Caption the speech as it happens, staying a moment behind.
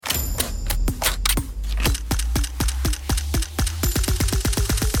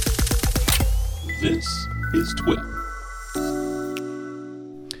is TWIP.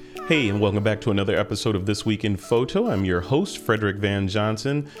 Hey, and welcome back to another episode of This Week in Photo. I'm your host, Frederick Van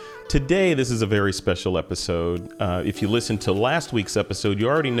Johnson. Today, this is a very special episode. If you listened to last week's episode, you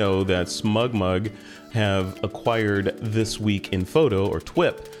already know that SmugMug have acquired This Week in Photo, or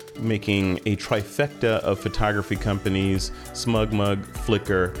TWIP, making a trifecta of photography companies, SmugMug,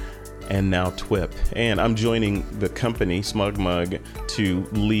 Flickr, and now TWIP. And I'm joining the company, SmugMug, to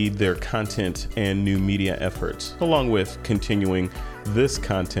lead their content and new media efforts, along with continuing this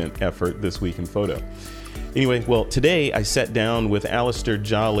content effort, This Week in Photo. Anyway, well, today I sat down with Alistair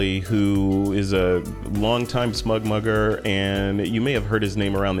Jolly, who is a longtime SmugMugger, and you may have heard his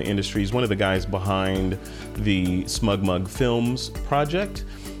name around the industry. He's one of the guys behind the SmugMug Films project,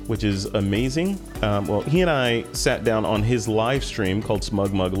 which is amazing. Well, he and I sat down on his live stream called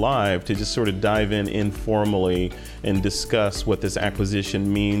SmugMug Live to just sort of dive in informally and discuss what this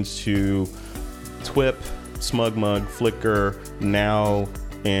acquisition means to TWIP, SmugMug, Flickr, now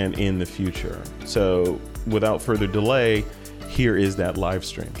and in the future. So without further delay, here is that live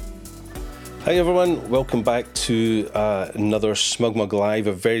stream. Hi everyone, welcome back to another SmugMug Live,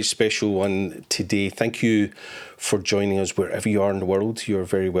 a very special one today. Thank you for joining us wherever you are in the world. You're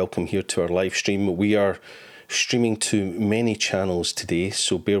very welcome here to our live stream. We are streaming to many channels today,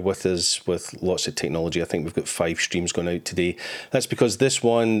 so bear with us with lots of technology. I think we've got 5 streams going out today. That's because this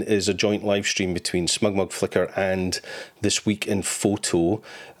one is a joint live stream between SmugMug, Flickr and This Week in Photo.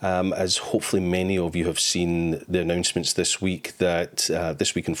 As hopefully many of you have seen the announcements this week that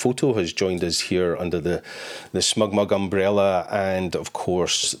This Week in Photo has joined us here under the SmugMug umbrella, and of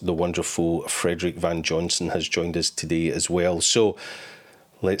course the wonderful Frederick Van Johnson has joined us today as well. So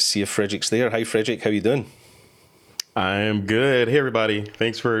let's see if Frederick's there. Hi Frederick, how you doing? I am good. Hey, everybody.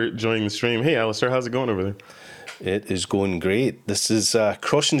 Thanks for joining the stream. Hey, Alistair, how's it going over there? It is going great. This is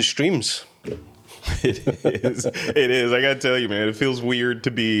crossing the streams. It is. It is. I got to tell you, man, it feels weird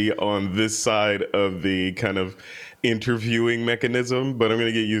to be on this side of the kind of interviewing mechanism, but I'm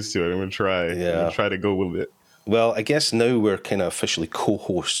going to get used to it. I'm going to try. Yeah. I'm going to try to go with it. Well, I guess now we're kind of officially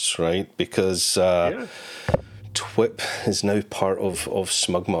co-hosts, right? Because TWIP is now part of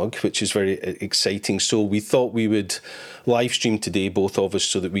SmugMug, which is very exciting. So we thought we would live stream today, both of us,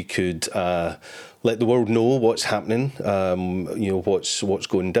 so that we could let the world know what's happening, what's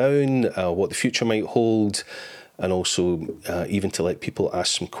going down, what the future might hold, and also even to let people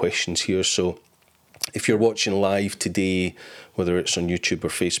ask some questions here. So if you're watching live today, whether it's on YouTube or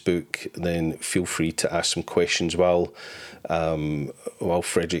Facebook, then feel free to ask some questions while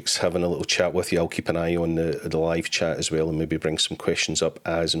Frederick's having a little chat with you. I'll keep an eye on the live chat as well and maybe bring some questions up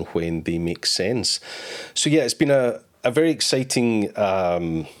as and when they make sense. So yeah, it's been a very exciting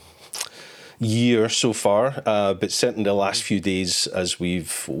year so far, but certainly the last few days as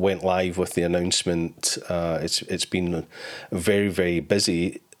we've went live with the announcement, it's been very, very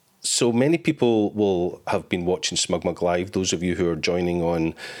busy. So many people will have been watching SmugMug Live. Those of you who are joining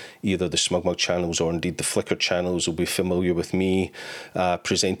on either the SmugMug channels or indeed the Flickr channels will be familiar with me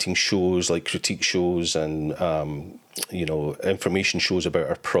presenting shows like critique shows and information shows about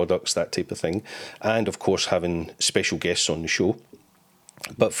our products, that type of thing, and of course having special guests on the show.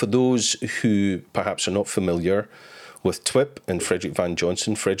 But for those who perhaps are not familiar with TWIP and Frederick Van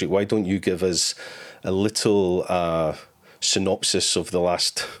Johnson, Frederick, why don't you give us a little synopsis of the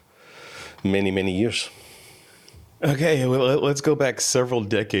last many, many years? Okay, well, let's go back several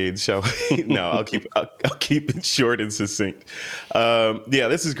decades, shall we? No, I'll keep it short and succinct. Yeah,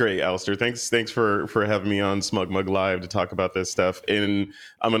 this is great, Alistair. Thanks for having me on SmugMug Live to talk about this stuff. And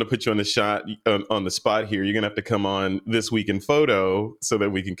I'm going to put you on the spot here. You're going to have to come on This Week in Photo so that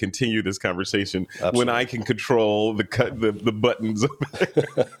we can continue this conversation. Absolutely. When I can control the buttons.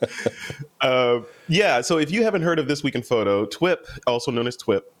 Yeah, so if you haven't heard of This Week in Photo, TWIP, also known as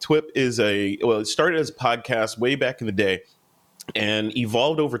TWIP. TWIP is it started as a podcast way back in the day and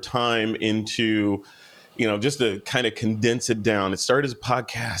evolved over time into, just to kind of condense it down. It started as a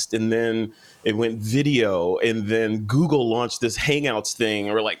podcast and then it went video, and then Google launched this Hangouts thing.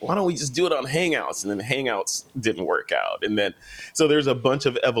 And we're like, why don't we just do it on Hangouts? And then Hangouts didn't work out. And then, so there's a bunch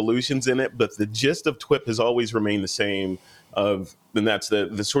of evolutions in it, but the gist of TWIP has always remained the same. And that's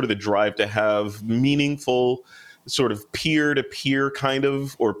the sort of the drive to have meaningful sort of peer-to-peer kind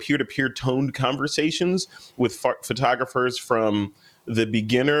of, or peer-to-peer toned conversations with photographers from the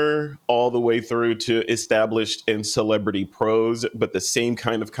beginner all the way through to established and celebrity pros, but the same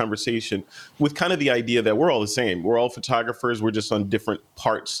kind of conversation with kind of the idea that we're all the same. We're all photographers. We're just on different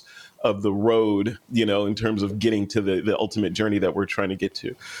parts of the road, in terms of getting to the ultimate journey that we're trying to get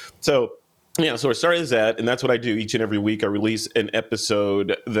to. So Yeah, so I started as that, and that's what I do each and every week. I release an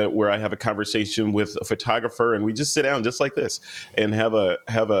episode where I have a conversation with a photographer, and we just sit down just like this and have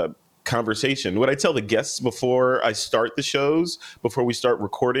a conversation. What I tell the guests before I start the shows, before we start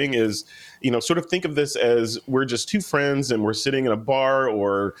recording, is, sort of think of this as we're just two friends and we're sitting in a bar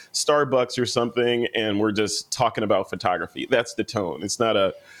or Starbucks or something, and we're just talking about photography. That's the tone. It's not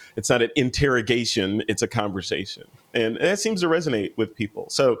an interrogation, it's a conversation. And that seems to resonate with people.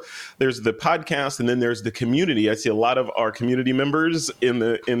 So there's the podcast, and then there's the community. I see a lot of our community members in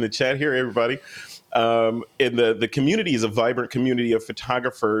the chat here, everybody. And the community is a vibrant community of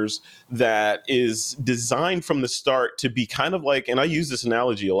photographers that is designed from the start to be kind of like, and I use this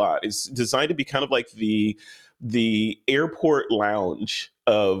analogy a lot, it's designed to be kind of like the airport lounge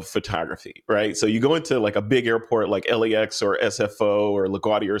of photography, right? So you go into like a big airport like LAX or SFO or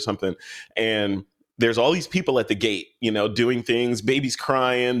LaGuardia or something, and there's all these people at the gate, doing things, babies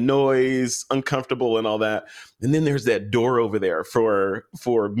crying, noise, uncomfortable and all that. And then there's that door over there for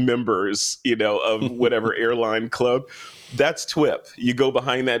members, of whatever airline club. That's TWIP. You go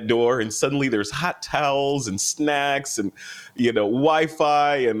behind that door and suddenly there's hot towels and snacks and,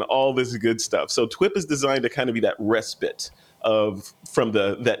 Wi-Fi and all this good stuff. So TWIP is designed to kind of be that respite from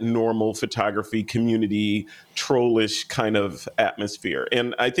that normal photography community trollish kind of atmosphere.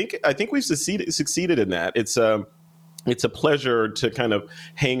 And I think we've succeeded in that. It's a pleasure to kind of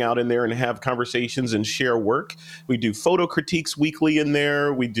hang out in there and have conversations and share work. We do photo critiques weekly in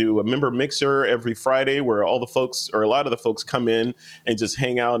there. We do a member mixer every Friday where all the folks, or a lot of the folks, come in and just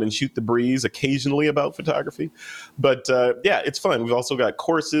hang out and shoot the breeze occasionally about photography. But yeah, it's fun. We've also got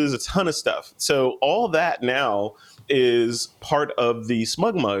courses, a ton of stuff. So all that now is part of the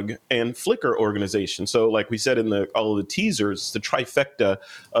SmugMug and Flickr organization. So like we said in all of the teasers, the trifecta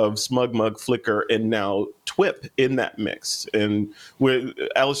of SmugMug, Flickr, and now TWIP in that mix. And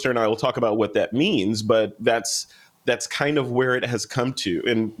Alistair and I will talk about what that means, but that's kind of where it has come to.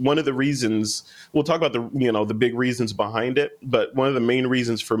 And one of the reasons, we'll talk about the big reasons behind it, but one of the main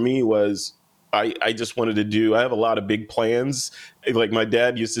reasons for me was I just wanted to I have a lot of big plans. Like my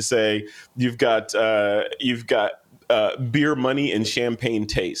dad used to say, you've got beer money and champagne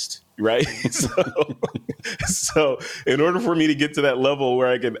taste, right? So in order for me to get to that level where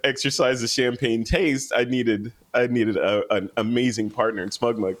I can exercise the champagne taste, I needed an amazing partner, and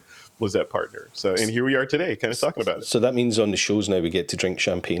SmugMug was that partner. So, and here we are today, kind of talking about it. So that means on the shows now we get to drink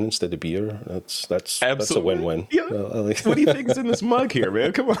champagne instead of beer. That's a win-win. Yeah. What do you think is in this mug here,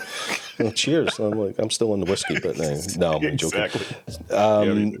 man? Come on. Well, cheers. I'm still on the whiskey, but no, I'm joking.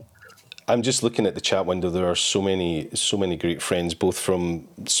 Exactly. I'm just looking at the chat window. There are so many great friends, both from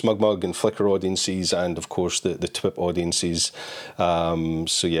SmugMug and Flickr audiences, and of course the TWIP audiences.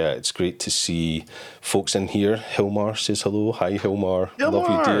 So yeah, it's great to see folks in here. Hilmar says hello. Hi, Hilmar. Love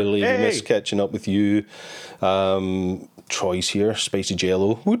you dearly. Hey. Miss catching up with you. Troy's here. Spicy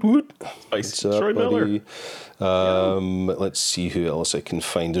Jello. Woot woot. Spicy Troy Miller. Let's see who else I can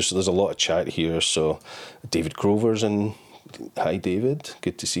find. There's a lot of chat here. So David Grover's in. Hi, David.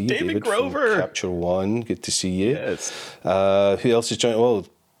 Good to see you. David Grover. Capture One. Good to see you. Yes. Who else is joining? Well,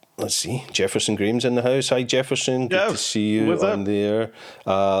 let's see. Jefferson Graham's in the house. Hi, Jefferson. Good to see you on there.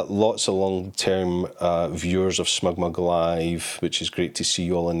 Lots of long-term viewers of SmugMug Live, which is great to see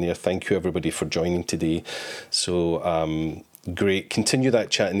you all in there. Thank you, everybody, for joining today. So, great. Continue that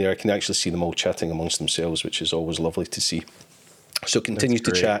chat in there. I can actually see them all chatting amongst themselves, which is always lovely to see. So continue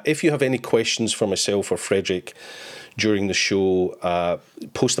to chat. If you have any questions for myself or Frederick during the show,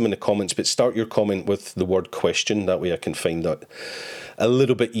 post them in the comments, but start your comment with the word question. That way I can find that a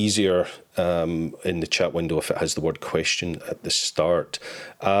little bit easier in the chat window if it has the word question at the start.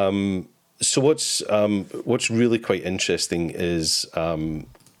 So what's really quite interesting is I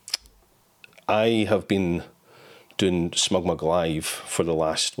have been doing SmugMug Live for the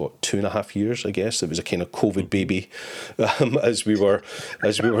last 2.5 years, I guess. It was a kind of COVID baby, as we were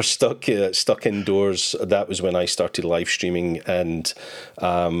stuck indoors. That was when I started live streaming, and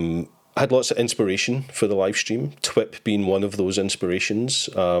I had lots of inspiration for the live stream. TWIP being one of those inspirations.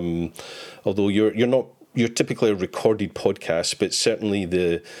 Although you're typically a recorded podcast, but certainly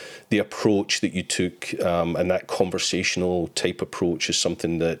the approach that you took and that conversational type approach is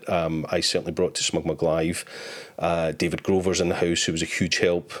something that I certainly brought to SmugMug Live. David Grover's in the house, who was a huge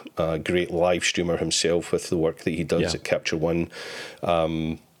help, great live streamer himself with the work that he does at Capture One.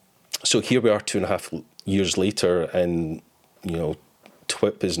 So here we are 2.5 years later, and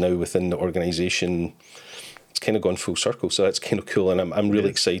TWIP is now within the organisation. It's kind of gone full circle. So that's kind of cool, and I'm really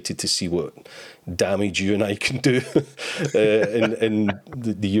excited to see what damage you and I can do in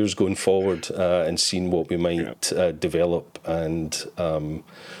the years going forward, and seeing what we might develop and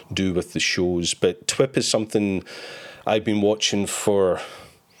do with the shows. But TWIP is something I've been watching for,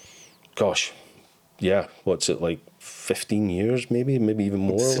 gosh, what's it, like 15 years, maybe even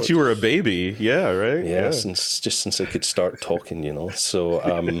more. Since you were a baby, right? Yeah, since I could start talking,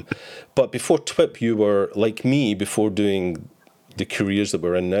 So, but before TWIP, you were like me. Before doing the careers that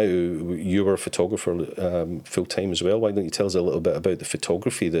we're in now, you were a photographer full time as well. Why don't you tell us a little bit about the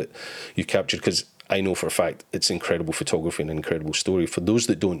photography that you captured? Because I know for a fact it's incredible photography and an incredible story. For those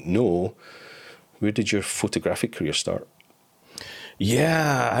that don't know, where did your photographic career start?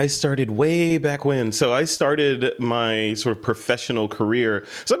 Yeah, I started way back when. So I started my sort of professional career.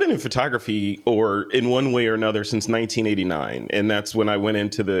 So I've been in photography, or in one way or another, since 1989. And that's when I went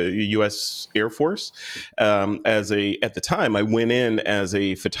into the U.S. Air Force. At the time, I went in as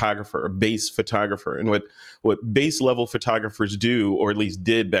a photographer, a base photographer. And what base level photographers do, or at least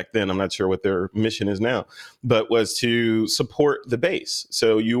did back then, I'm not sure what their mission is now, but was to support the base.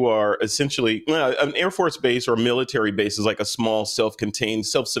 So you are essentially, an Air Force base or military base is like a small self-contained,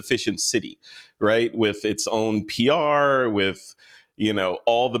 self-sufficient city, right? With its own PR, with,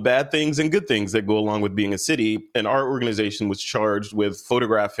 all the bad things and good things that go along with being a city. And our organization was charged with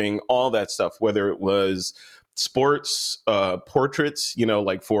photographing all that stuff, whether it was sports, portraits,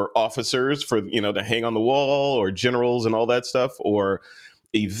 like for officers, for, to hang on the wall, or generals and all that stuff, or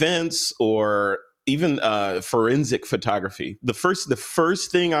events, or even forensic photography. The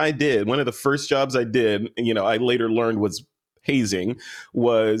first thing I did, one of the first jobs I did, I later learned was hazing,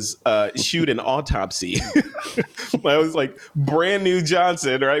 was shoot an autopsy. I was like brand new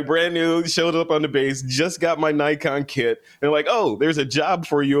Johnson, right? Brand new, showed up on the base, just got my Nikon kit. They're like, oh, there's a job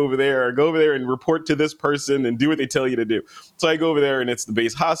for you over there. Go over there and report to this person and do what they tell you to do. So I go over there, and it's the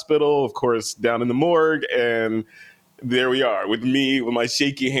base hospital, of course, down in the morgue. And there we are with me with my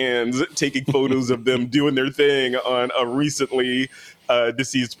shaky hands taking photos of them doing their thing on a recently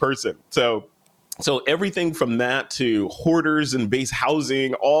deceased person. So everything from that to hoarders and base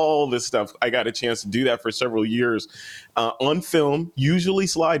housing, all this stuff, I got a chance to do that for several years on film, usually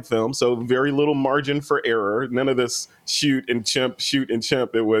slide film. So very little margin for error. None of this shoot and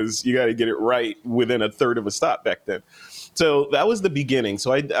chimp. It was, you got to get it right within a third of a stop back then. So that was the beginning.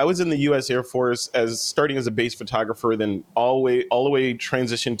 So I was in the U.S. Air Force starting as a base photographer, then all the way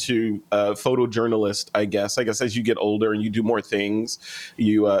transitioned to photojournalist. I guess as you get older and you do more things,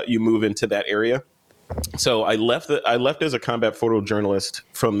 you move into that area. So I left as a combat photojournalist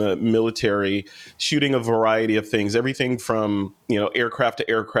from the military, shooting a variety of things, everything from aircraft to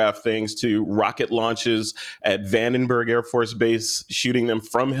aircraft things to rocket launches at Vandenberg Air Force Base, shooting them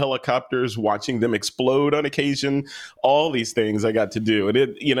from helicopters, watching them explode on occasion. All these things I got to do, and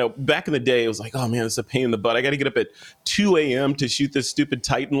it back in the day, it was like, oh man, it's a pain in the butt. I got to get up at 2 a.m. to shoot this stupid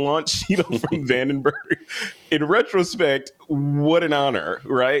Titan launch, from Vandenberg. In retrospect, what an honor,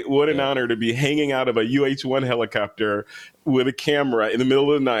 right? What an honor to be hanging out of a UH-1 helicopter with a camera in the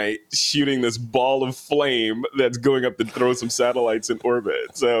middle of the night, shooting this ball of flame that's going up to throw some satellites in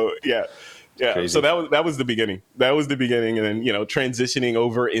orbit. So yeah. Crazy. So that was the beginning. That was the beginning, and then transitioning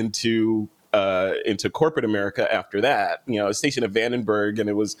over into corporate America after that. I was stationed at Vandenberg, and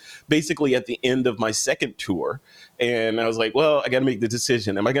it was basically at the end of my second tour. And I was like, well, I got to make the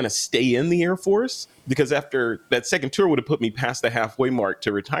decision. Am I going to stay in the Air Force? Because after that second tour would have put me past the halfway mark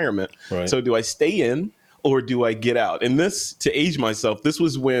to retirement. Right. So do I stay in or do I get out? And this, to age myself, this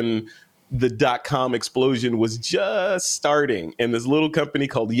was when the .com explosion was just starting. And this little company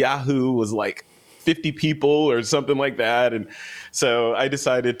called Yahoo was like 50 people or something like that. And so I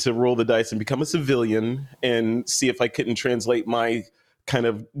decided to roll the dice and become a civilian and see if I couldn't translate my kind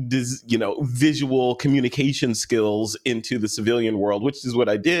of, visual communication skills into the civilian world, which is what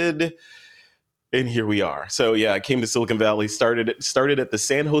I did. And here we are. So yeah, I came to Silicon Valley, started at the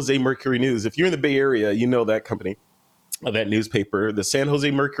San Jose Mercury News. If you're in the Bay Area, you know that company, that newspaper, the San Jose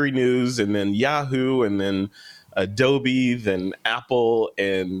Mercury News, and then Yahoo, and then Adobe, then Apple,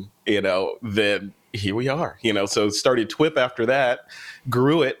 and then here we are. So started TWIP after that,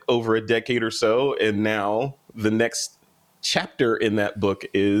 grew it over a decade or so, and now the next chapter in that book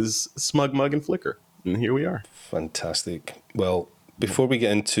is Smug Mug and Flickr, and here we are. Fantastic. Well, before we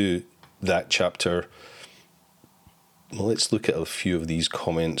get into that chapter, let's look at a few of these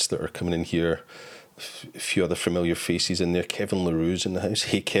comments that are coming in here. A few other familiar faces in there. Kevin LaRue's in the house.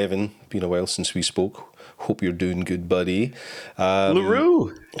 Hey, Kevin. Been a while since we spoke. Hope you're doing good, buddy.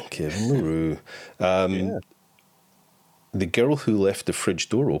 LaRue. Kevin LaRue. The girl who left the fridge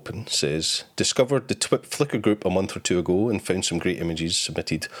door open says, discovered the TWIP Flickr group a month or two ago and found some great images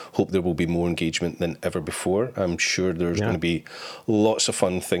submitted. Hope there will be more engagement than ever before. I'm sure there's going to be lots of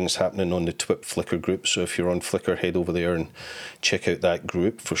fun things happening on the TWIP Flickr group. So if you're on Flickr, head over there and check out that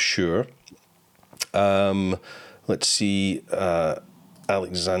group for sure. Let's see.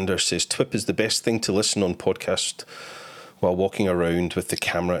 Alexander says, TWIP is the best thing to listen on podcast while walking around with the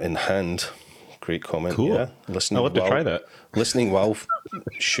camera in hand. Great comment. Cool. Yeah. I'll have to try that. Listening while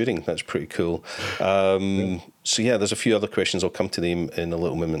shooting. That's pretty cool. So yeah, there's a few other questions. I'll come to them in a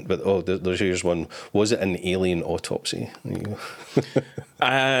little moment. But here's one. Was it an alien autopsy? There you go.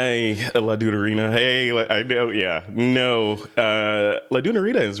 La Duderina. Hey, I know. Yeah. No. La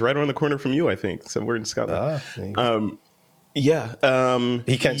Duderina is right around the corner from you, I think. Somewhere in Scotland. Yeah.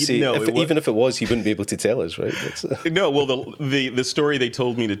 He can't see. No, even if it was, he wouldn't be able to tell us, right? No. Well, the story they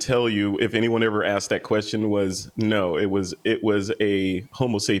told me to tell you, if anyone ever asked that question, was no. It was a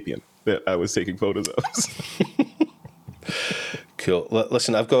Homo sapien that I was taking photos of. Cool.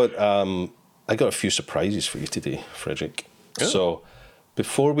 Listen, I got a few surprises for you today, Frederick. Oh. So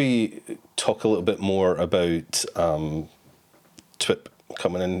before we talk a little bit more about TWIP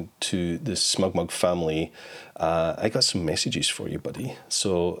coming into the SmugMug family, I got some messages for you, buddy.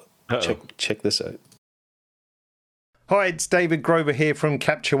 So check this out. Hi, it's David Grover here from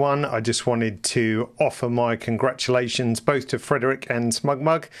Capture One. I just wanted to offer my congratulations both to Frederick and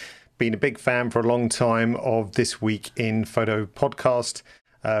SmugMug. Been a big fan for a long time of This Week in Photo podcast.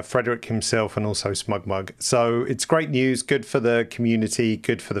 Frederick himself and also SmugMug. So it's great news, good for the community,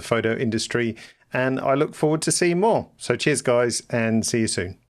 good for the photo industry. And I look forward to seeing more. So cheers, guys, and see you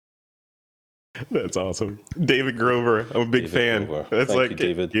soon. That's awesome. David Grover, I'm a big fan. That's Thank you,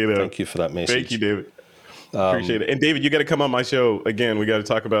 David. Thank you for that message. Thank you, David. Appreciate it. And David, you got to come on my show again. We got to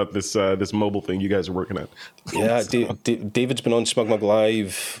talk about this mobile thing you guys are working on. Yeah, David's been on SmugMug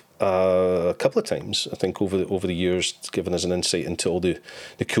Live a couple of times, I think, over the years, giving us an insight into all the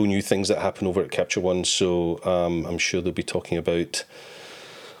cool new things that happen over at Capture One. So I'm sure they'll be talking about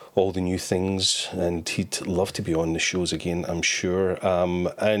all the new things, and he'd love to be on the shows again, I'm sure.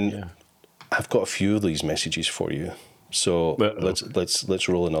 I've got a few of these messages for you. So let's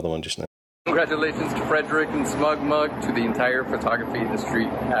roll another one just now. Congratulations to Frederick and SmugMug, to the entire photography industry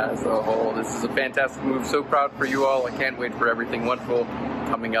as a whole. This is a fantastic move. So proud for you all. I can't wait for everything wonderful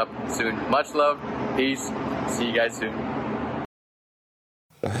coming up soon. Much love. Peace. See you guys soon.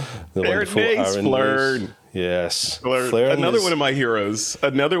 The wonderful Aaron Flern. Yes. Another one of my heroes.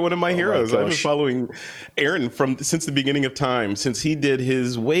 I've been following Aaron since the beginning of time. Since he did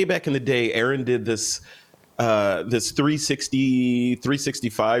his way back in the day, Aaron did this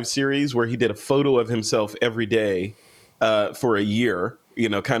 365 series where he did a photo of himself every day for a year,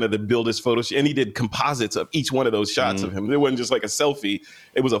 kind of to build his photo. And he did composites of each one of those shots of him. It wasn't just like a selfie.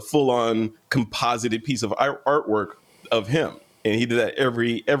 It was a full-on composited piece of artwork of him. And he did that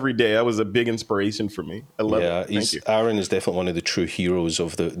every day. That was a big inspiration for me. I love it. Thank you. Aaron is definitely one of the true heroes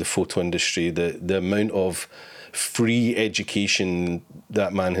of the photo industry. The amount of free education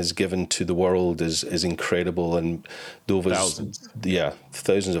that man has given to the world is incredible. And thousands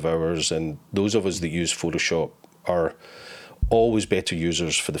of hours. And those of us that use Photoshop are always better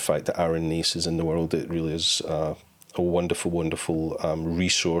users for the fact that Aaron Nace is in the world. It really is a wonderful, wonderful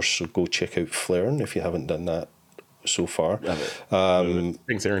resource. So go check out Flern if you haven't done that so far.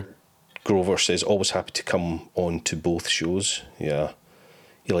 Thanks, Aaron. Grover says, always happy to come on to both shows. Yeah,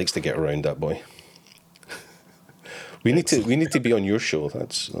 he likes to get around, that boy. We need to be on your show.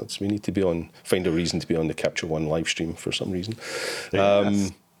 We need to find a reason to be on the Capture One live stream for some reason.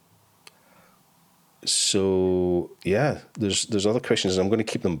 So yeah, there's other questions. I'm going to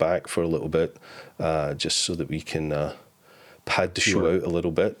keep them back for a little bit, just so that we can pad the show out a little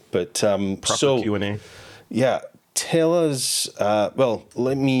bit. But proper Q&A. Yeah. Tell us,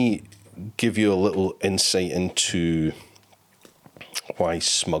 let me give you a little insight into why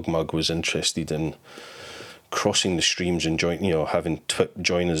SmugMug was interested in crossing the streams and having TWIP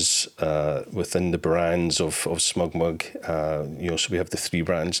join us within the brands of SmugMug. So we have the three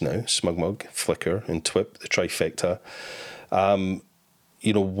brands now: SmugMug, Flickr, and TWIP, the trifecta.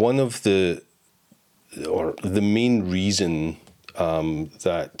 One of the main reason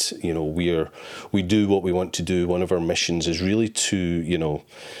that we do what we want to do. One of our missions is really to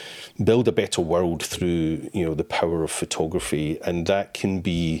build a better world through the power of photography, and that can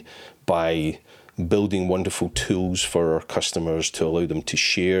be by building wonderful tools for our customers to allow them to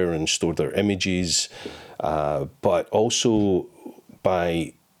share and store their images, but also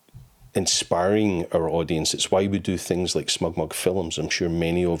by inspiring our audience. It's why we do things like Smug Mug Films. I'm sure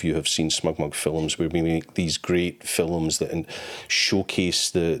many of you have seen Smug Mug Films, where we make these great films that showcase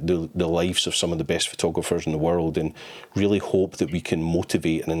the lives of some of the best photographers in the world, and really hope that we can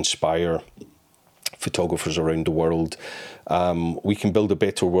motivate and inspire photographers around the world. We can build a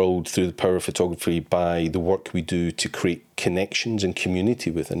better world through the power of photography by the work we do to create connections and community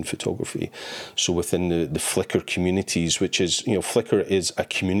within photography. So within the Flickr communities, which is, Flickr is a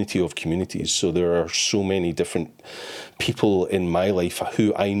community of communities. So there are so many different people in my life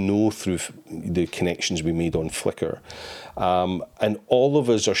who I know through the connections we made on Flickr. And all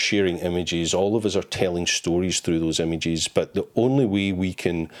of us are sharing images, all of us are telling stories through those images, but the only way we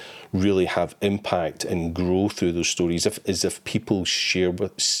can really have impact and grow through those stories is if people share,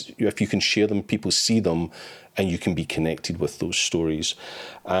 if you can share them, people see them, and you can be connected with those stories.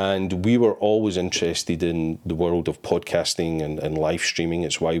 And we were always interested in the world of podcasting and live streaming.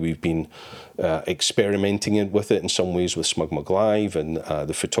 It's why we've been experimenting with it in some ways with Smug Mug Live and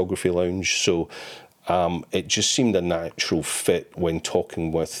the Photography Lounge. So it just seemed a natural fit when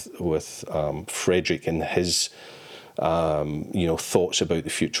talking with Frederick and his thoughts about the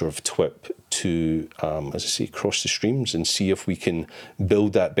future of TWIP to, as I say, cross the streams and see if we can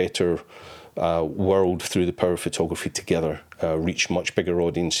build that better world through the power of photography together, reach much bigger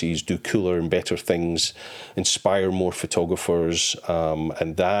audiences, do cooler and better things, inspire more photographers,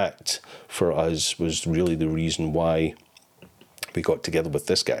 and that for us was really the reason why we got together with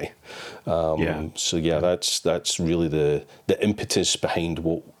this guy. So that's really the impetus behind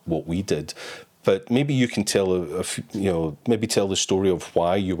what we did. But maybe you can tell tell the story of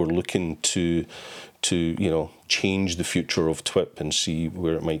why you were looking to change the future of TWIP and see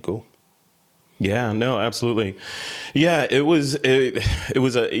where it might go. Yeah, no, absolutely. Yeah, it was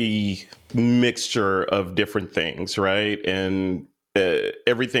a mixture of different things, right? And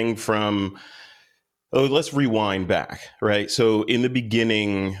everything from, let's rewind back, right? So in the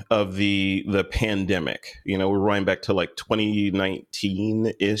beginning of the pandemic, we're rewinding back to like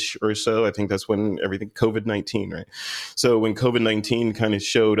 2019-ish or so. I think that's when COVID-19, right? So when COVID-19 kind of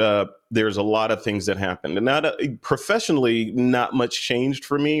showed up, there's a lot of things that happened. And professionally, not much changed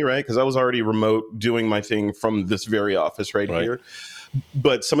for me, right? Because I was already remote doing my thing from this very office right here.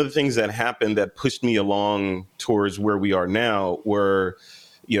 But some of the things that happened that pushed me along towards where we are now were,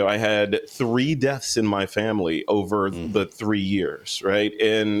 I had 3 deaths in my family over the 3 years, right?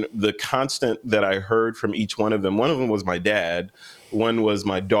 And the constant that I heard from each one of them was my dad, one was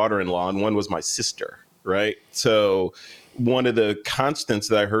my daughter-in-law, and one was my sister, right? So one of the constants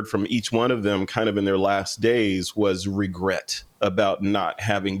that I heard from each one of them kind of in their last days was regret about not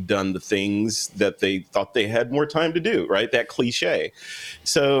having done the things that they thought they had more time to do, right? That cliche.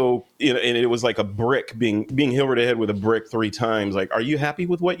 So, and it was like a brick being hit over the head with a brick 3 times. Like, are you happy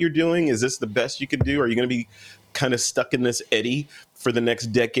with what you're doing? Is this the best you could do? Are you going to be kind of stuck in this eddy for the next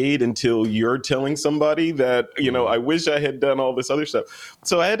decade until you're telling somebody that, I wish I had done all this other stuff?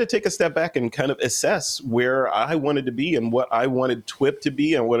 So I had to take a step back and kind of assess where I wanted to be and what I wanted TWIP to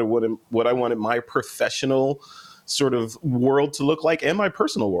be and what I wanted my professional sort of world to look like and my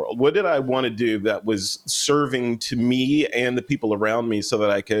personal world. What did I want to do that was serving to me and the people around me so that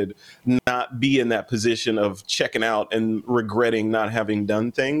I could not be in that position of checking out and regretting not having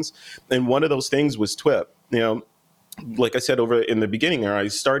done things? And one of those things was TWIP. Like I said over in the beginning there, I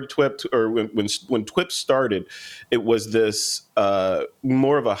started TWIP, or when TWIP started, it was this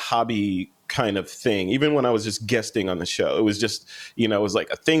more of a hobby kind of thing. Even when I was just guesting on the show, it was just, it was like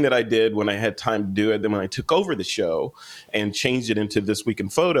a thing that I did when I had time to do it. Then when I took over the show and changed it into This Week in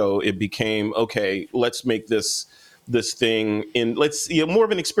Photo, it became, okay, let's make this thing more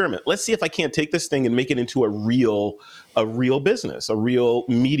of an experiment. Let's see if I can't take this thing and make it into a real business, a real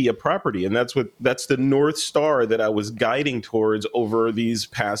media property. And that's the North Star that I was guiding towards over these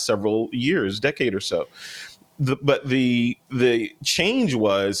past several years, decade or so. But the change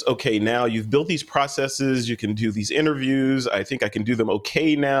was, okay, now you've built these processes, you can do these interviews. I think I can do them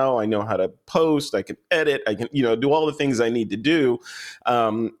okay now. I know how to post, I can edit, I can, do all the things I need to do.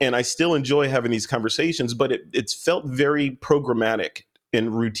 And I still enjoy having these conversations, but it's felt very programmatic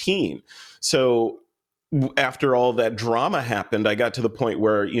and routine. So after all that drama happened, I got to the point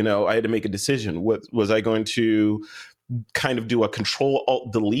where, I had to make a decision. Was I going to kind of do a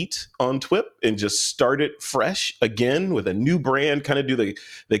Control-Alt-Delete on TWIP and just start it fresh again with a new brand, kind of do the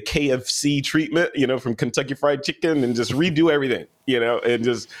KFC treatment, from Kentucky Fried Chicken, and just redo everything, and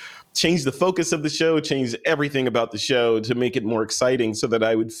just change the focus of the show, change everything about the show to make it more exciting so that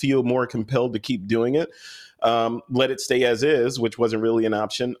I would feel more compelled to keep doing it. Let it stay as is, which wasn't really an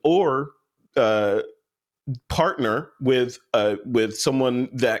option, or partner with someone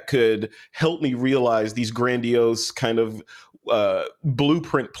that could help me realize these grandiose kind of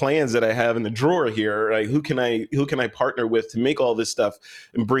blueprint plans that I have in the drawer here. Right? Who can I partner with to make all this stuff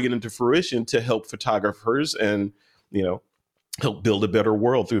and bring it into fruition to help photographers and, help build a better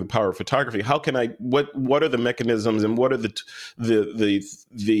world through the power of photography? How can I? What are the mechanisms and what are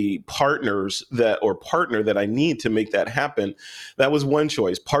the partners partner that I need to make that happen? That was one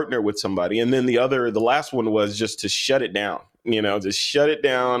choice: partner with somebody, and then the last one was just to shut it down. Just shut it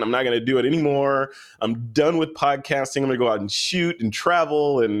down. I'm not going to do it anymore. I'm done with podcasting. I'm going to go out and shoot and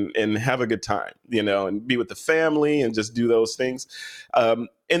travel and have a good time, and be with the family and just do those things.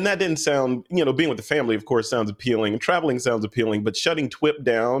 And that didn't sound, being with the family, of course, sounds appealing, and traveling sounds appealing, but shutting TWIP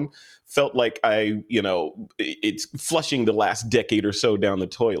down felt like it's flushing the last decade or so down the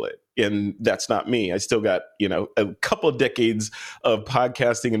toilet. And that's not me. I still got, a couple of decades of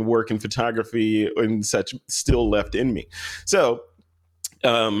podcasting and work and photography and such still left in me. So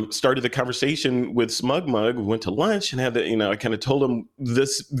started the conversation with SmugMug. We went to lunch and had I kind of told him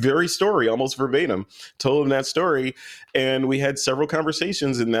this very story, almost verbatim, told him that story. And we had several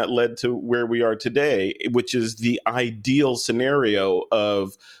conversations, and that led to where we are today, which is the ideal scenario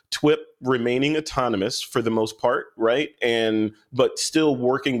of TWIP remaining autonomous for the most part, right? But still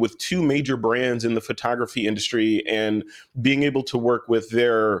working with two major brands in the photography industry and being able to work with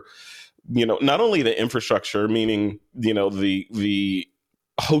their, not only the infrastructure, meaning, the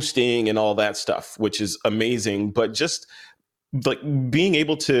hosting and all that stuff, which is amazing, but just like being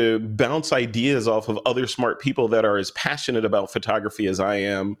able to bounce ideas off of other smart people that are as passionate about photography as I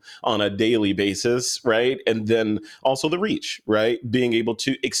am on a daily basis, right? And then also the reach, right? Being able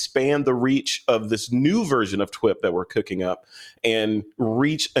to expand the reach of this new version of TWIP that we're cooking up and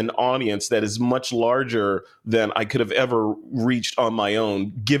reach an audience that is much larger than I could have ever reached on my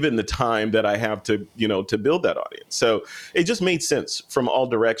own, given the time that I have to, to build that audience. So it just made sense from all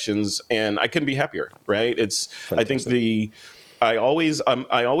directions, and I couldn't be happier, right? Fantastic. I think I always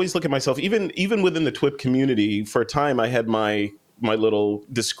look at myself, even within the TWIP community. For a time, I had my little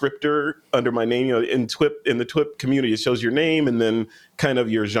descriptor under my name. In the TWIP community, it shows your name and then kind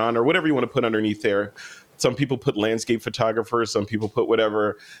of your genre, whatever you want to put underneath there. Some people put landscape photographer, some people put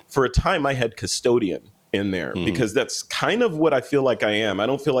whatever. For a time, I had custodian in there because that's kind of what I feel like I am. I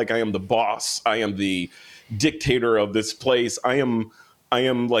don't feel like I am the boss. I am the dictator of this place. I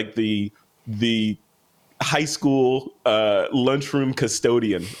am like the high school lunchroom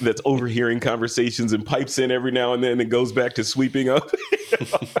custodian that's overhearing conversations and pipes in every now and then and goes back to sweeping up.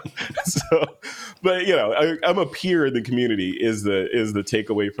 But I'm a peer in the community is the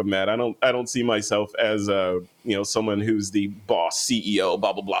takeaway from that. I don't see myself as someone who's the boss, CEO,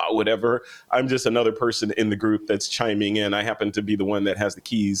 blah blah blah, whatever. I'm just another person in the group that's chiming in. I happen to be the one that has the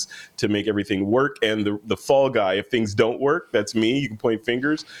keys to make everything work, and the fall guy if things don't work. That's me. You can point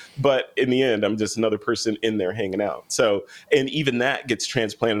fingers, but in the end, I'm just another person in there hanging out. So, and even that gets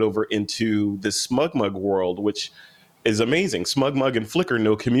transplanted over into the SmugMug world, which is amazing. SmugMug and Flickr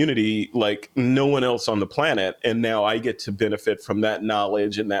know community like no one else on the planet, and now I get to benefit from that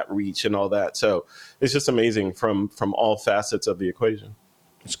knowledge and that reach and all that. So it's just amazing from all facets of the equation.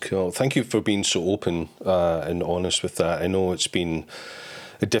 It's cool. Thank you for being so open and honest with that. I know it's been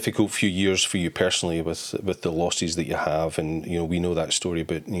a difficult few years for you personally with the losses that you have, and we know that story,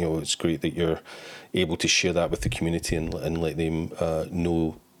 but it's great that you're able to share that with the community and let them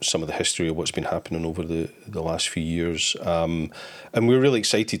know some of the history of what's been happening over the last few years. And we're really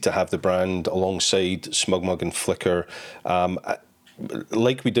excited to have the brand alongside SmugMug and Flickr.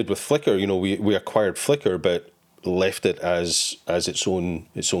 Like we did with Flickr, we acquired Flickr, but left it as its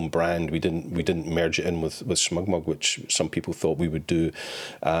own brand. We didn't merge it in with SmugMug, which some people thought we would do,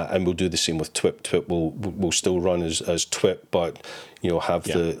 and we'll do the same with TWIP. TWIP will still run as TWIP, but have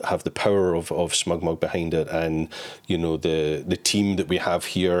the power of SmugMug behind it, and the team that we have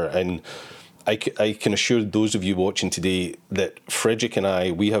here. And I can assure those of you watching today that Frederick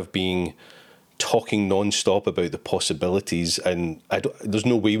and we have been talking non-stop about the possibilities, and there's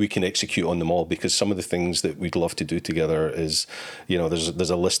no way we can execute on them all, because some of the things that we'd love to do together is, there's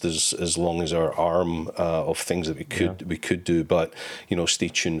a list as long as our arm of things that we could do. But stay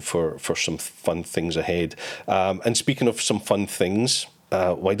tuned for some fun things ahead. And speaking of some fun things,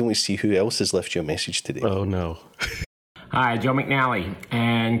 why don't we see who else has left you a message today? Oh no. Hi, Joe McNally,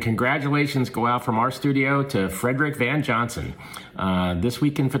 and congratulations go out from our studio to Frederick Van Johnson. This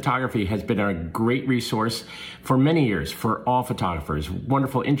Week in Photography has been a great resource for many years for all photographers.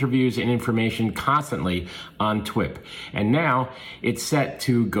 Wonderful interviews and information constantly on TWIP. And now it's set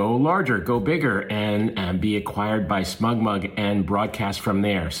to go larger, go bigger, and be acquired by SmugMug and broadcast from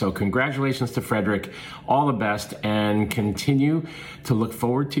there. So congratulations to Frederick. All the best, and continue to look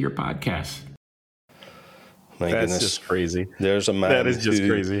forward to your podcast. My That's goodness. just crazy. There's a man That is just who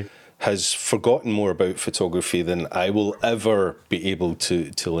crazy. has forgotten more about photography than I will ever be able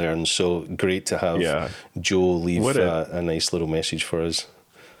to learn. So great to have Joe leave a nice little message for us.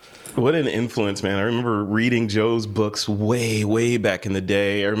 What an influence, man. I remember reading Joe's books way, way back in the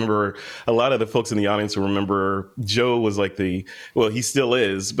day. I remember a lot of the folks in the audience will remember Joe was like he still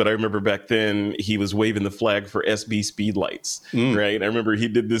is, but I remember back then he was waving the flag for SB speed lights, right? I remember he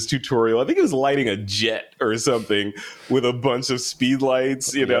did this tutorial. I think he was lighting a jet or something with a bunch of speed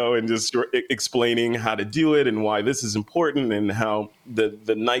lights, you know, and just explaining how to do it and why this is important and how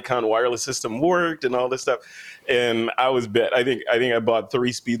the Nikon wireless system worked and all this stuff. And I was I think I bought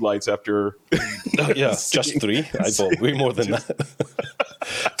 3 speed lights after. Just 3. I bought way more than that.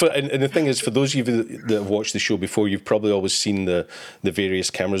 And the thing is, for those of you that have watched the show before, you've probably always seen the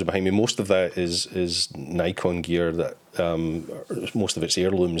various cameras behind me. Most of that is Nikon gear that most of it's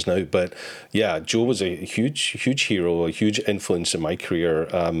heirlooms now. But yeah, Joe was a huge hero, a huge influence in my career.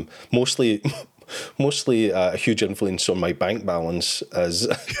 Mostly a huge influence on my bank balance as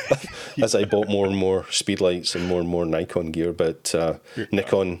I bought more and more speedlights and more Nikon gear, but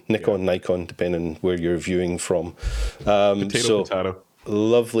Nikon, Nikon, depending where you're viewing from. Potato.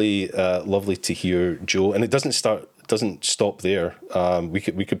 Lovely to hear, Joe. And it doesn't stop there. We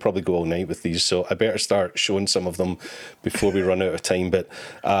could probably go all night with these, so I better start showing some of them before we run out of time. But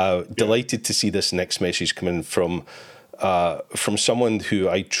delighted to see this next message come in from someone who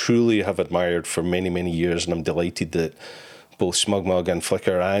I truly have admired for many, many years, and I'm delighted that both SmugMug and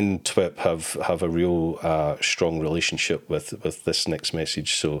Flickr and TWIP have a real strong relationship with this next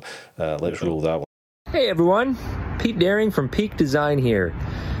message. So let's roll that one. Hey everyone, Pete Daring from Peak Design here.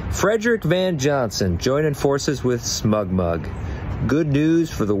 Frederick Van Johnson joining forces with SmugMug. Good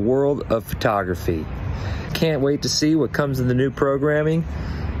news for the world of photography. Can't wait to see what comes in the new programming.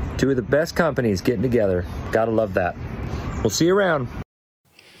 2 of the best companies getting together. Gotta love that. We'll see you around.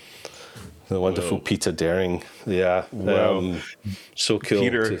 The wonderful Peter Daring. Yeah. So cool.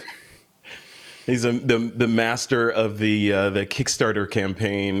 Peter. He's the master of the Kickstarter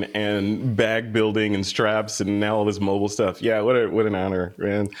campaign and bag building and straps and now all this mobile stuff. Yeah, what an honor,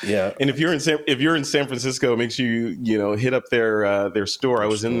 man. Yeah. And if you're in San Francisco, make sure you hit up their store. I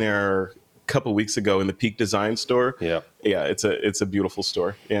was in there a couple of weeks ago in the Peak Design store. Yeah, it's a beautiful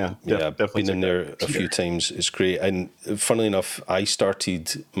store. Definitely been in there a few times. It's great. And funnily enough, I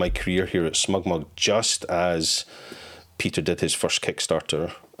started my career here at SmugMug just as Peter did his first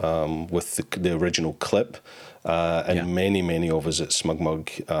Kickstarter with the original clip. Many of us at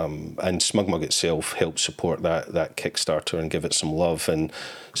SmugMug and SmugMug itself helped support that Kickstarter and give it some love. And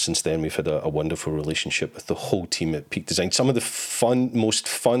since then, we've had a wonderful relationship with the whole team at Peak Design. Some of the most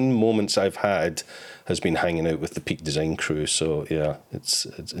fun moments I've had has been hanging out with the Peak Design crew. So yeah,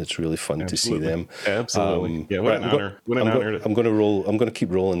 it's really fun to see them. Absolutely. What an honor. I'm going to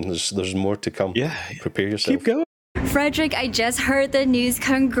keep rolling. There's more to come. Yeah. Prepare yourself. Keep going. Frederick, I just heard the news.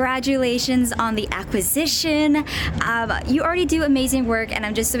 Congratulations on the acquisition. You already do amazing work, and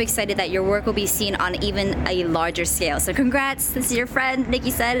I'm just so excited that your work will be seen on even a larger scale. So congrats. This is your friend,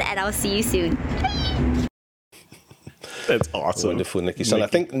 Nikki Sun, and I'll see you soon. That's awesome. Wonderful, Nikki Sun. I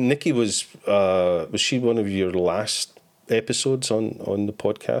think Nikki was she one of your last episodes on the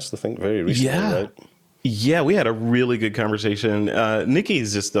podcast? I think very recently, right? Yeah, we had a really good conversation. Nikki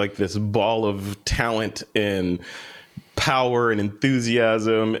is just like this ball of talent and power and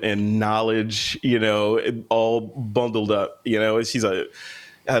enthusiasm and knowledge, all bundled up. She's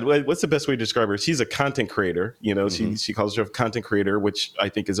what's the best way to describe her? She's a content creator. She calls herself a content creator, which I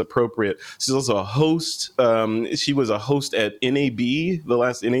think is appropriate. She's also a host. She was a host at NAB, the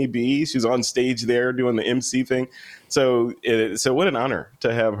last NAB. She was on stage there doing the MC thing. So what an honor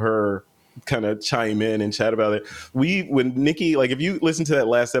to have her kind of chime in and chat about it. When Nikki, if you listen to that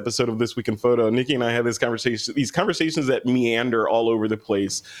last episode of This Week in Photo, Nikki and I had these conversations that meander all over the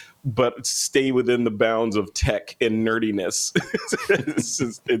place, but stay within the bounds of tech and nerdiness.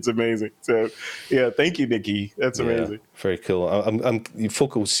 It's amazing. So yeah, thank you, Nikki. That's amazing. Very cool.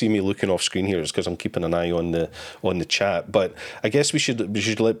 Folk will see me looking off screen here. It's because I'm keeping an eye on the chat. But I guess we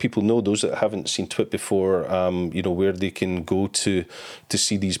should let people know, those that haven't seen TWIP before, where they can go to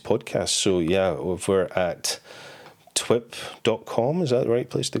see these podcasts. So yeah, we're at twip.com. Is that the right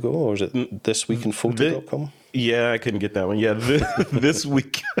place to go? Or is it thisweekinphoto.com? Yeah, I couldn't get that one. Yeah, this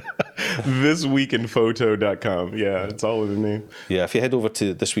week, thisweekinphoto.com. Yeah, it's all in the name. Yeah, if you head over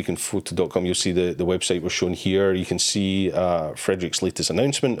to thisweekinphoto.com, you'll see the website we're showing here. You can see Frederick's latest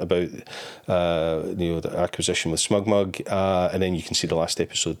announcement about the acquisition with SmugMug, and then you can see the last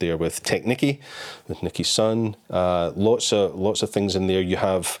episode there with Tech Nicky, with Nicky's son. Lots of things in there. You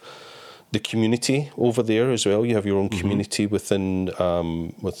have the community over there as well. You have your own community within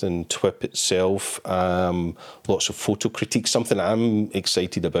TWIP itself. Lots of photo critiques, something I'm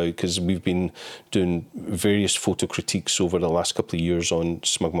excited about because we've been doing various photo critiques over the last couple of years on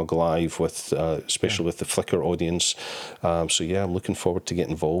SmugMug Live, with especially with the Flickr audience. So yeah, I'm looking forward to get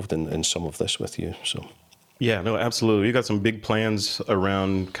involved in some of this with you. So. Yeah, no, absolutely. We got some big plans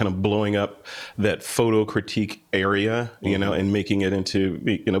around kind of blowing up that photo critique area, and making it into,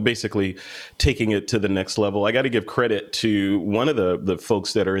 basically taking it to the next level. I got to give credit to one of the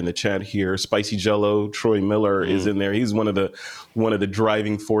folks that are in the chat here. Spicy Jello, Troy Miller is in there. He's one of the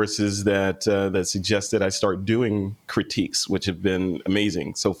driving forces that suggested I start doing critiques, which have been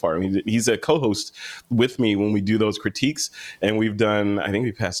amazing so far. I mean, he's a co-host with me when we do those critiques, and we've done, I think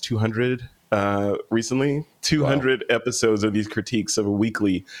we passed 200 recently, 200 episodes of these critiques of a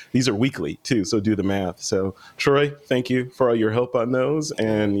weekly. These are weekly too, so do the math. So Troy, thank you for all your help on those,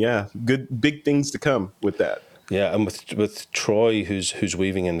 and yeah, good big things to come with that. Yeah, and with Troy, who's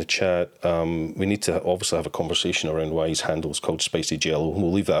waving in the chat, we need to obviously have a conversation around why his handle is called Spicy Jello.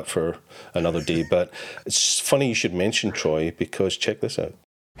 We'll leave that for another day. But it's funny you should mention Troy, because check this out.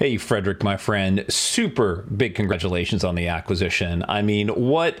 Hey, Frederick, my friend, super big congratulations on the acquisition. I mean,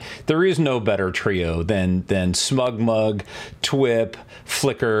 there is no better trio than SmugMug, TWIP,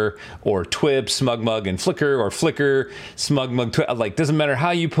 Flickr, or TWIP, SmugMug, and Flickr, or Flickr, SmugMug, TWIP. Like, doesn't matter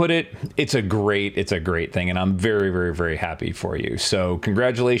how you put it, it's a great thing, and I'm very, very, very happy for you. So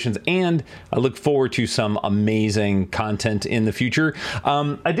congratulations, and I look forward to some amazing content in the future.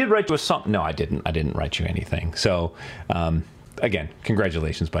 I did write you a song. No, I didn't. I didn't write you anything. So, again,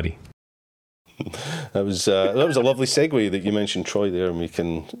 congratulations, buddy. That was a lovely segue that you mentioned Troy there, and we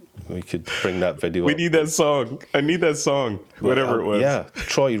could bring that video. We need that song. I need that song, whatever it was. Yeah,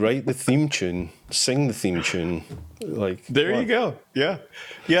 Troy, write the theme tune, sing the theme tune. Like there you go. Yeah.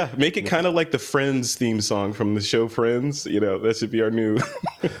 Make it kind of like the Friends theme song from the show Friends. That should be our new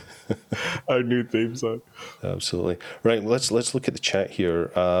our new theme song. Absolutely. Right. Let's look at the chat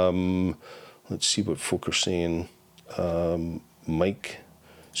here. Let's see what folk are saying. Mike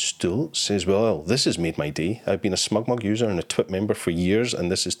Stuhl says, well, this has made my day. I've been a SmugMug user and a TWIP member for years,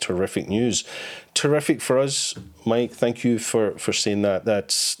 and this is terrific news. Terrific for us, Mike. Thank you for saying that.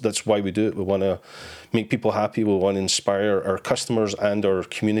 That's why we do it. We want to make people happy. We want to inspire our customers and our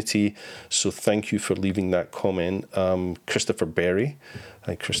community. So thank you for leaving that comment. Christopher Berry,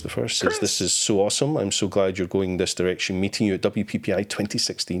 hi Christopher, says, this is so awesome. I'm so glad you're going this direction. Meeting you at WPPI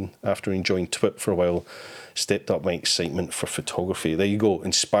 2016 after enjoying TWIP for a while stepped up my excitement for photography. There you go,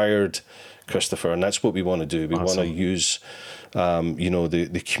 inspired, Christopher, and that's what we want to do. We want to use,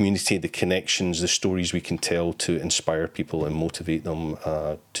 the community, the connections, the stories we can tell to inspire people and motivate them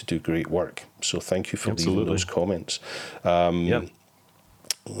to do great work. So thank you for leaving those comments.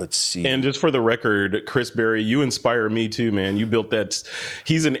 Let's see. And just for the record, Chris Berry, you inspire me too, man. You built that.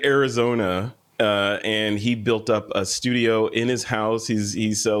 He's in Arizona. And he built up a studio in his house.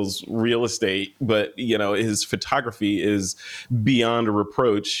 He sells real estate, but his photography is beyond a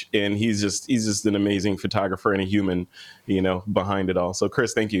reproach. And he's just an amazing photographer and a human, behind it all. So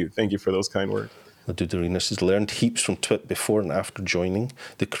Chris, thank you for those kind words. Dudurinus has learned heaps from TWIP before and after joining.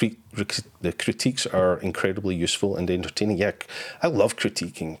 The critiques are incredibly useful and entertaining. Yeah, I love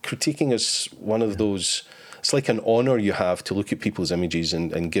critiquing. Critiquing is one of those. It's like an honor you have to look at people's images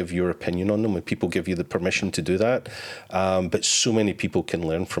and give your opinion on them when people give you the permission to do that. But so many people can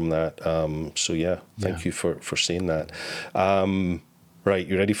learn from that. So yeah, thank you for saying that. Right,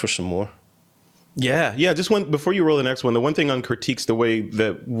 you ready for some more? Yeah. Just before you roll the next one, the one thing on critiques, the way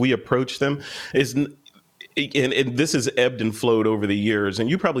that we approach them is, and this has ebbed and flowed over the years, and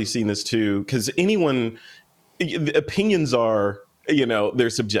you've probably seen this too, because opinions are, they're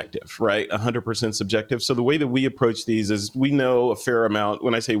subjective, right? 100% subjective. So the way that we approach these is we know a fair amount.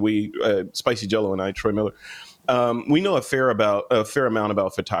 When I say we, Spicy Jello and I, Troy Miller, we know a fair amount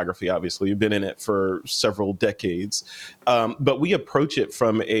about photography. Obviously, we've been in it for several decades, but we approach it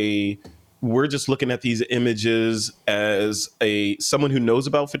from a we're just looking at these images as someone who knows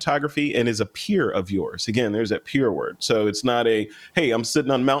about photography and is a peer of yours. Again, there's that peer word. So it's not hey, I'm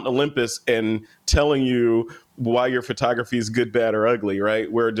sitting on Mount Olympus and telling you why your photography is good, bad, or ugly,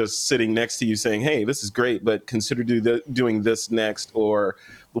 right? We're just sitting next to you saying, hey, this is great, but consider doing this next, or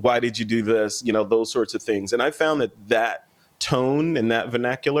why did you do this? Those sorts of things. And I found that tone and that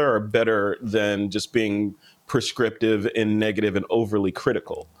vernacular are better than just being prescriptive and negative and overly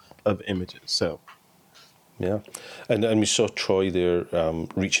critical of images. So yeah, and we saw Troy there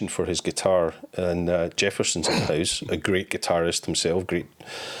reaching for his guitar, and Jefferson's in the house, a great guitarist himself,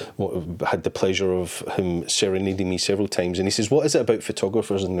 had the pleasure of him serenading me several times, and he says, what is it about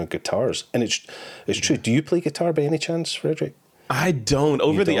photographers and their guitars? And it's true. Do you play guitar by any chance, Frederick? I don't.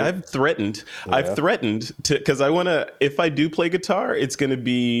 I've threatened to, because I want to, if I do play guitar, it's going to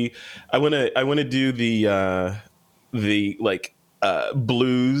be, I want to do the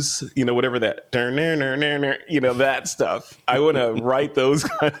blues, whatever that, that stuff. I want to write those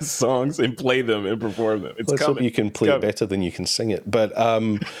kind of songs and play them and perform them. Let's hope you can play it better than you can sing it. But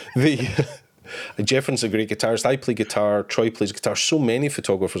Jefferson's a great guitarist. I play guitar. Troy plays guitar. So many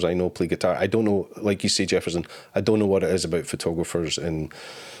photographers I know play guitar. I don't know, like you say, Jefferson, I don't know what it is about photographers and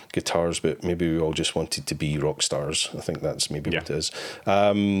guitars, but maybe we all just wanted to be rock stars. I think that's maybe what it is.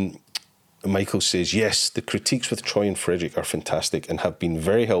 Michael says, yes, the critiques with Troy and Frederick are fantastic and have been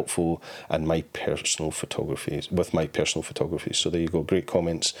very helpful with my personal photography. So there you go. Great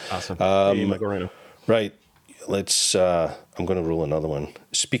comments. Awesome. Hey, Michael Reno. Right. Let's, I'm going to roll another one.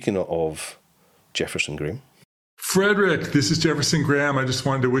 Speaking of Jefferson Graham. Frederick, this is Jefferson Graham. I just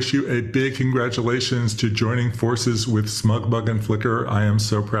wanted to wish you a big congratulations to joining forces with SmugMug and Flickr. I am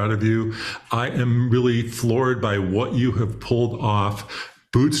so proud of you. I am really floored by what you have pulled off.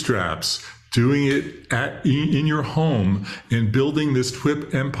 Bootstraps, doing it in your home and building this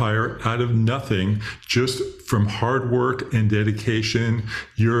TWIP empire out of nothing, just from hard work and dedication.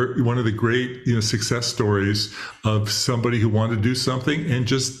 You're one of the great, success stories of somebody who wanted to do something and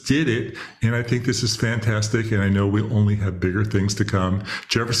just did it. And I think this is fantastic. And I know we'll only have bigger things to come.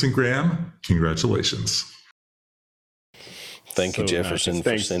 Jefferson Graham, congratulations. Thank you, Jefferson,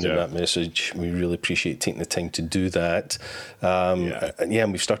 for sending that message. We really appreciate taking the time to do that.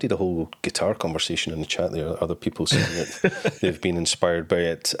 And we've started a whole guitar conversation in the chat there. Other people saying that they've been inspired by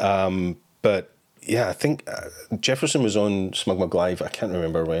it. But yeah, I think Jefferson was on SmugMug Live. I can't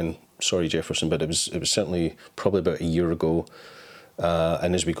remember when. Sorry, Jefferson, but it was certainly probably about a year ago.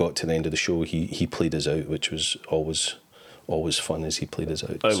 And as we got to the end of the show, he played us out, which was always fun as he played us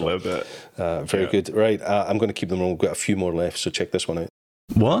out. I love that. Very good. Right, I'm going to keep them rolling. We've got a few more left, so check this one out.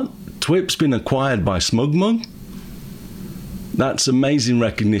 What? TWIP's been acquired by SmugMug? That's amazing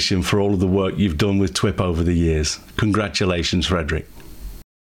recognition for all of the work you've done with TWIP over the years. Congratulations, Frederick.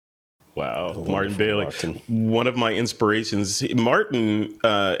 Wow, Martin Bailey, one of my inspirations. Martin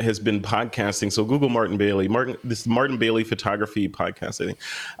has been podcasting, so Google Martin Bailey. This is Martin Bailey Photography Podcast, I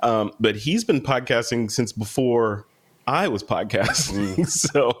think. But he's been podcasting since before I was podcasting.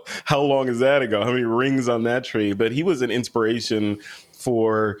 So how long is that ago? How many rings on that tree? But he was an inspiration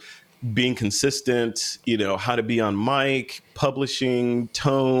for being consistent, how to be on mic, publishing,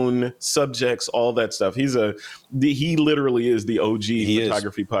 tone, subjects, all that stuff. He literally is the OG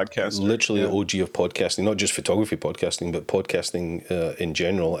photography podcast. Literally the OG of podcasting, not just photography podcasting, but podcasting in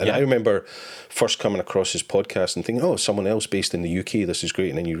general. And I remember first coming across his podcast and thinking, someone else based in the UK, this is great.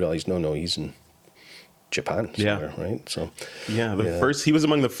 And then you realize, no, he's in Japan somewhere, right? So first, he was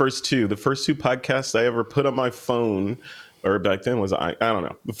among the first two podcasts I ever put on my phone, or back then was I don't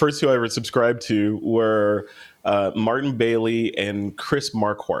know. The first two I ever subscribed to were Martin Bailey and Chris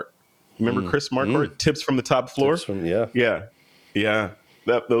Marquardt. Remember Chris Marquardt? Tips from the Top Floor? Yeah.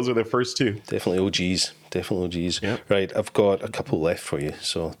 Those are the first two. Definitely OGs. Yep. Right, I've got a couple left for you,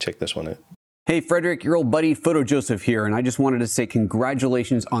 so check this one out. Hey, Frederick, your old buddy Photo Joseph here, and I just wanted to say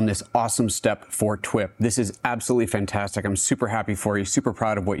congratulations on this awesome step for TWIP. This is absolutely fantastic. I'm super happy for you, super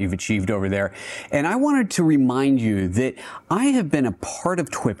proud of what you've achieved over there. And I wanted to remind you that I have been a part of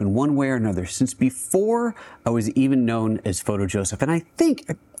TWIP in one way or another since before I was even known as Photo Joseph. And I think,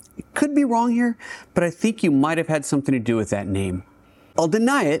 I could be wrong here, but I think you might have had something to do with that name. I'll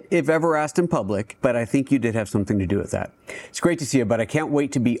deny it if ever asked in public, but I think you did have something to do with that. It's great to see you, but I can't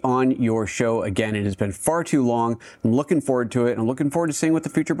wait to be on your show again. It has been far too long. I'm looking forward to it. I'm looking forward to seeing what the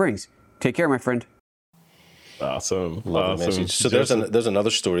future brings. Take care, my friend. Awesome. Love the message. So there's another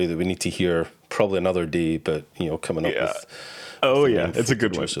story that we need to hear probably another day, but coming up with. Oh yeah, it's a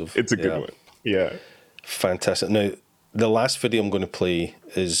good one. It's a good one. Yeah. Fantastic. Now, the last video I'm going to play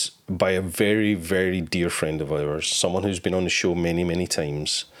is by a very, very dear friend of ours, someone who's been on the show many, many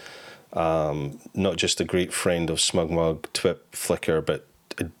times. Not just a great friend of SmugMug, TWIP, Flickr, but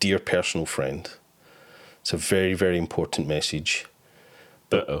a dear personal friend. It's a very, very important message.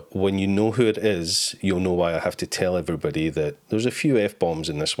 But when you know who it is, you'll know why I have to tell everybody that there's a few F-bombs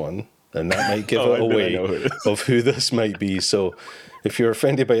in this one, and that might give it away of who this might be. So if you're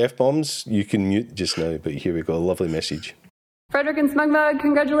offended by F-bombs, you can mute just now. But here we go, a lovely message. Frederick and SmugMug,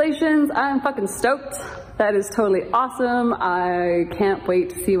 congratulations. I'm fucking stoked. That is totally awesome. I can't wait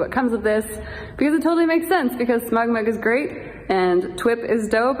to see what comes of this, because it totally makes sense, because SmugMug is great and TWIP is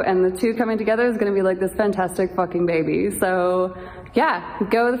dope, and the two coming together is going to be like this fantastic fucking baby. So yeah,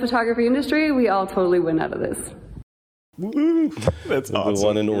 go the photography industry. We all totally win out of this. That's awesome. The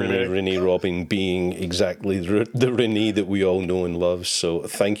one and only Renee Robing being exactly the Renee that we all know and love. So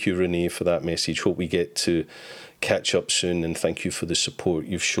thank you, Renee, for that message. Hope we get to catch up soon, and thank you for the support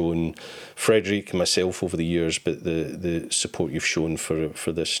you've shown Frederick and myself over the years, but the support you've shown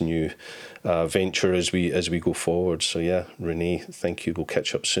for this new venture as we go forward. So yeah, Renee, thank you. We'll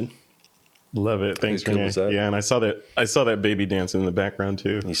catch up soon. Love it. Thanks, Renee. Yeah, and I saw that baby dancing in the background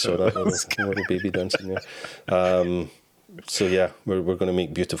too. You saw that little baby dancing there. So yeah, we're going to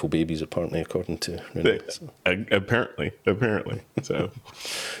make beautiful babies, apparently, according to Renee. So. Apparently. So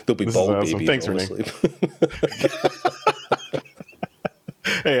they'll be bald awesome. Babies. Thanks, Renee.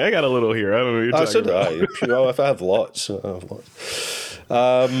 Hey, I got a little here. I don't know what you're talking about. Well, if I have lots,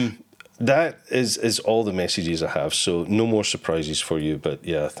 that is all the messages I have. So no more surprises for you. But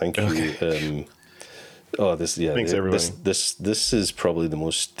yeah, thank you. Okay. Thanks, everybody. This is probably the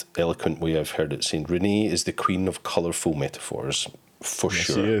most eloquent way I've heard it saying. Renee is the queen of colourful metaphors, for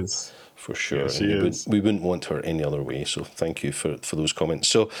sure. She is. For sure. Yes, we wouldn't want her any other way. So thank you for those comments.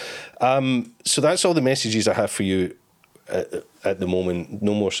 So that's all the messages I have for you at the moment.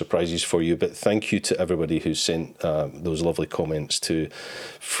 No more surprises for you. But thank you to everybody who sent those lovely comments to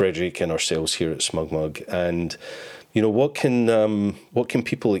Frederick and ourselves here at SmugMug. And you know, what can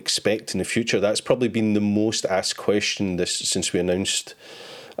people expect in the future? That's probably been the most asked question since we announced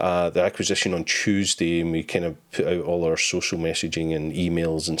the acquisition on Tuesday, and we kind of put out all our social messaging and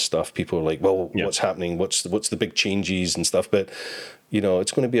emails and stuff. People are like, well, what's happening? What's the big changes and stuff? But, you know,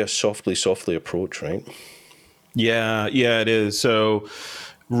 it's going to be a softly approach, right? Yeah, it is. So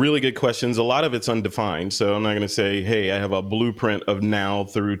really good questions. A lot of it's undefined. So I'm not going to say, hey, I have a blueprint of now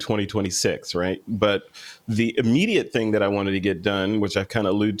through 2026, right? But the immediate thing that I wanted to get done, which I kind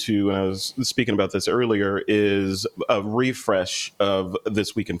of alluded to when I was speaking about this earlier, is a refresh of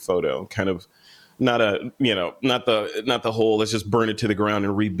This Week in Photo. Kind of not the whole let's just burn it to the ground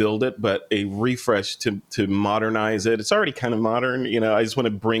and rebuild it, but a refresh to modernize it. It's already kind of modern. You know, I just want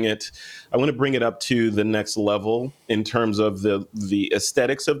to bring it up to the next level in terms of the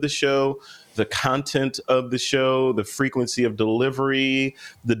aesthetics of the show, the content of the show, the frequency of delivery,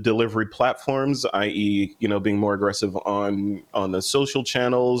 the delivery platforms, i.e., you know, being more aggressive on the social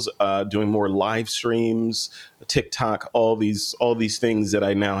channels, doing more live streams, TikTok, all these things that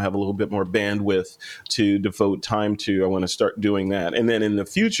I now have a little bit more bandwidth to devote time to. I want to start doing that. And then in the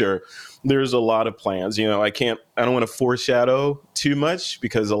future, there's a lot of plans. You know, I don't want to foreshadow too much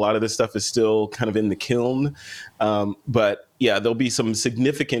because a lot of this stuff is still kind of in the kiln. But yeah, there'll be some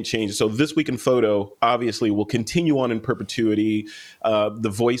significant changes. So This Week in Photo obviously will continue on in perpetuity.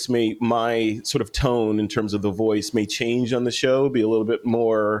 The voice my sort of tone in terms of the voice may change on the show, be a little bit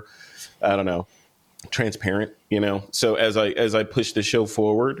more, I don't know, transparent, you know, so as I push the show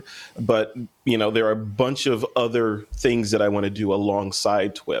forward. But, you know, there are a bunch of other things that I want to do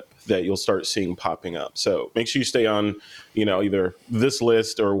alongside TWIP that you'll start seeing popping up. So make sure you stay on, you know, either this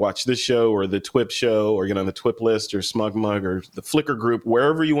list or watch this show or the TWIP show, or get on the TWIP list or SmugMug or the Flickr group,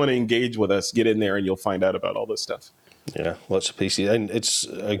 wherever you want to engage with us, get in there and you'll find out about all this stuff. Yeah, lots of places. And it's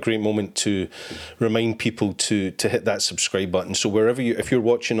a great moment to remind people to hit that subscribe button. So if you're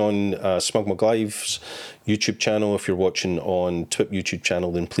watching on SmugMug Live's YouTube channel, if you're watching on TWIP YouTube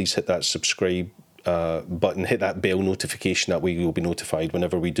channel, then please hit that subscribe button, hit that bell notification. That way you'll be notified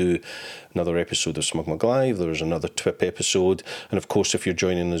whenever we do another episode of SmugMug Live. There's another TWIP episode. And of course, if you're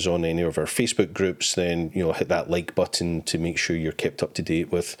joining us on any of our Facebook groups, then, you know, hit that like button to make sure you're kept up to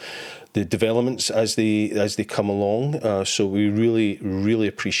date with the developments as they come along. So we really, really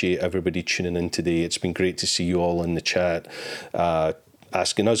appreciate everybody tuning in today. It's been great to see you all in the chat,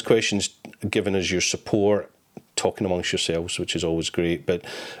 asking us questions, giving us your support, talking amongst yourselves, which is always great. But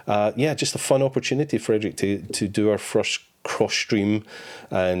just a fun opportunity, Frederick, to do our first cross stream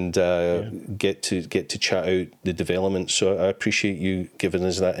and get to chat out the development. So I appreciate you giving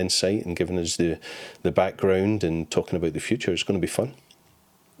us that insight and giving us the background and talking about the future. It's going to be fun.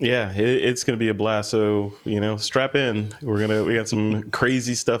 Yeah, it's going to be a blast. So, strap in. We got some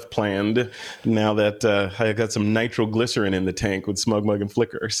crazy stuff planned now that I got some nitroglycerin in the tank with SmugMug and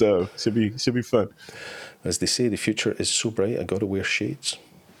Flicker. So should be fun. As they say, the future is so bright, I got to wear shades.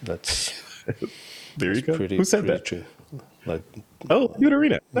 That's there you go. Who said that? True.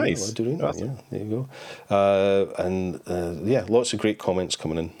 Ludorina. Nice. Yeah, Ludorina. Awesome. Yeah, there you go. Lots of great comments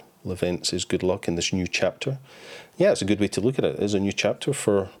coming in. Levent says, good luck in this new chapter. Yeah, it's a good way to look at it. It's a new chapter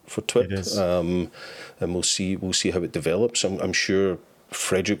for TWIP. It is. And we'll see how it develops. I'm sure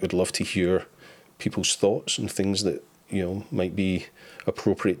Frederick would love to hear people's thoughts and things that might be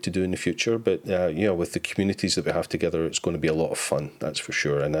appropriate to do in the future. But with the communities that we have together, it's going to be a lot of fun, that's for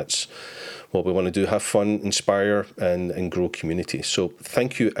sure. And that's what we want to do: have fun, inspire, and grow community. So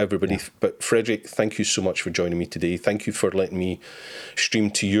thank you, everybody. Yeah. But Frederick, thank you so much for joining me today. Thank you for letting me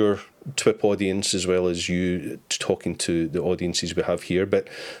stream to your TWIP audience as well as you talking to the audiences we have here. But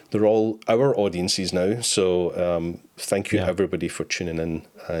they're all our audiences now. So thank you, everybody, for tuning in.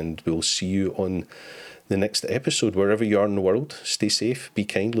 And we'll see you on the next episode, wherever you are in the world. Stay safe, be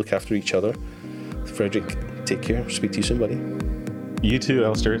kind, look after each other. Frederick, take care. Speak to you soon, buddy. You too,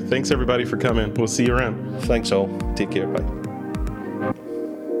 Alistair. Thanks, everybody, for coming. We'll see you around. Thanks, all. Take care. Bye.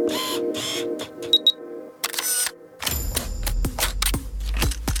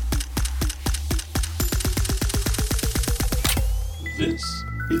 This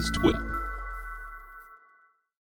is TWIP.